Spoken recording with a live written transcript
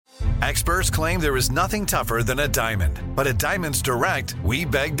Experts claim there is nothing tougher than a diamond. But at Diamonds Direct, we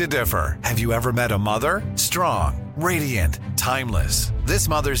beg to differ. Have you ever met a mother? Strong, radiant, timeless. This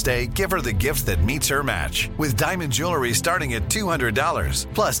Mother's Day, give her the gift that meets her match. With diamond jewelry starting at $200.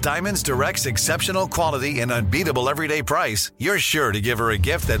 Plus Diamonds Direct's exceptional quality and unbeatable everyday price, you're sure to give her a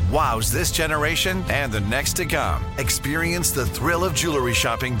gift that wows this generation and the next to come. Experience the thrill of jewelry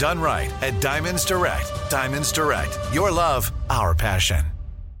shopping done right at Diamonds Direct. Diamonds Direct. Your love, our passion.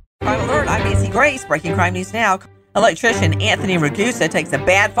 Crime Alert, I'm Nancy Grace. Breaking crime news now. Electrician Anthony Ragusa takes a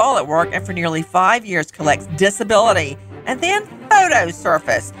bad fall at work and for nearly 5 years collects disability. And then photos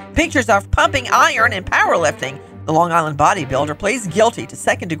surface. Pictures of pumping iron and powerlifting. The Long Island bodybuilder pleads guilty to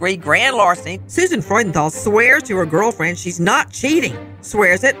second-degree grand larceny. Susan Freudenthal swears to her girlfriend she's not cheating.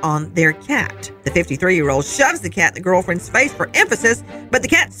 Swears it on their cat. The 53-year-old shoves the cat in the girlfriend's face for emphasis, but the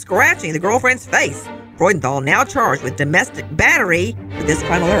cat's scratching the girlfriend's face. Freudenthal now charged with domestic battery. For this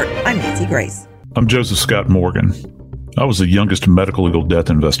Crime Alert, I'm Nancy Grace. I'm Joseph Scott Morgan. I was the youngest medical legal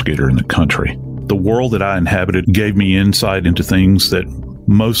death investigator in the country. The world that I inhabited gave me insight into things that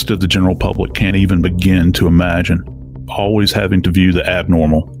most of the general public can't even begin to imagine, always having to view the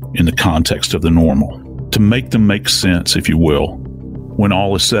abnormal in the context of the normal, to make them make sense, if you will. When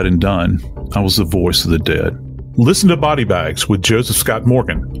all is said and done, I was the voice of the dead. Listen to Body Bags with Joseph Scott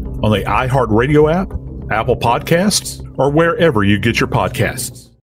Morgan on the iHeartRadio app, Apple Podcasts, or wherever you get your podcasts.